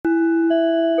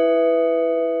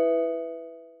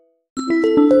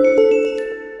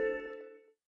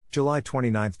July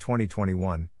 29,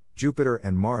 2021, Jupiter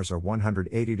and Mars are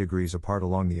 180 degrees apart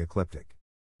along the ecliptic.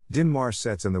 Dim Mars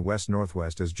sets in the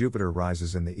west-northwest as Jupiter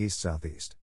rises in the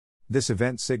east-southeast. This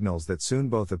event signals that soon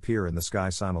both appear in the sky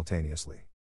simultaneously.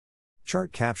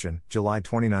 Chart caption, July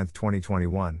 29,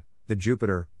 2021, The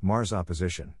Jupiter-Mars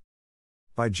Opposition.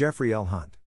 By Jeffrey L.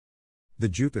 Hunt. The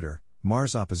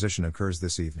Jupiter-Mars opposition occurs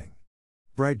this evening.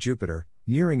 Bright Jupiter,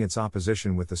 nearing its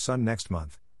opposition with the Sun next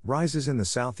month, rises in the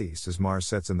southeast as Mars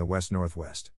sets in the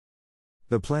west-northwest.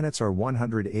 The planets are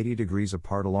 180 degrees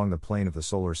apart along the plane of the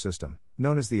solar system,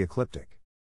 known as the ecliptic.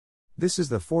 This is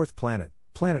the fourth planet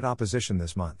opposition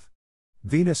this month.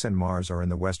 Venus and Mars are in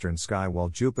the western sky while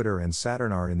Jupiter and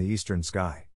Saturn are in the eastern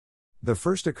sky. The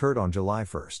first occurred on July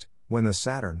 1, when the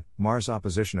Saturn-Mars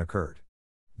opposition occurred.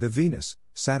 The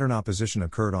Venus-Saturn opposition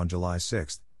occurred on July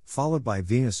 6, followed by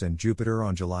Venus and Jupiter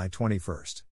on July 21.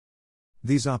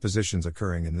 These oppositions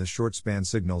occurring in this short span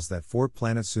signals that four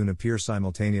planets soon appear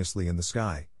simultaneously in the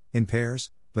sky, in pairs,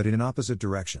 but in opposite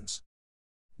directions.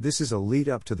 This is a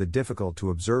lead-up to the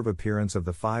difficult-to-observe appearance of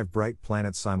the five bright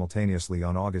planets simultaneously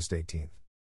on August 18.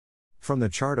 From the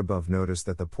chart above, notice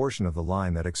that the portion of the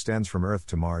line that extends from Earth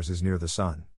to Mars is near the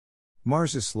Sun.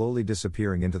 Mars is slowly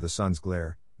disappearing into the Sun's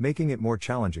glare, making it more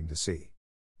challenging to see.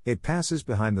 It passes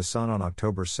behind the Sun on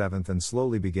October 7 and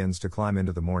slowly begins to climb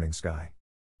into the morning sky.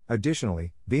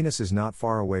 Additionally, Venus is not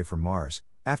far away from Mars,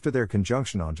 after their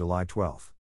conjunction on July 12.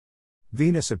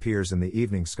 Venus appears in the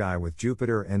evening sky with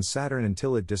Jupiter and Saturn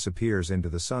until it disappears into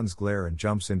the Sun's glare and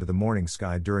jumps into the morning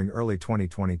sky during early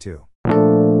 2022.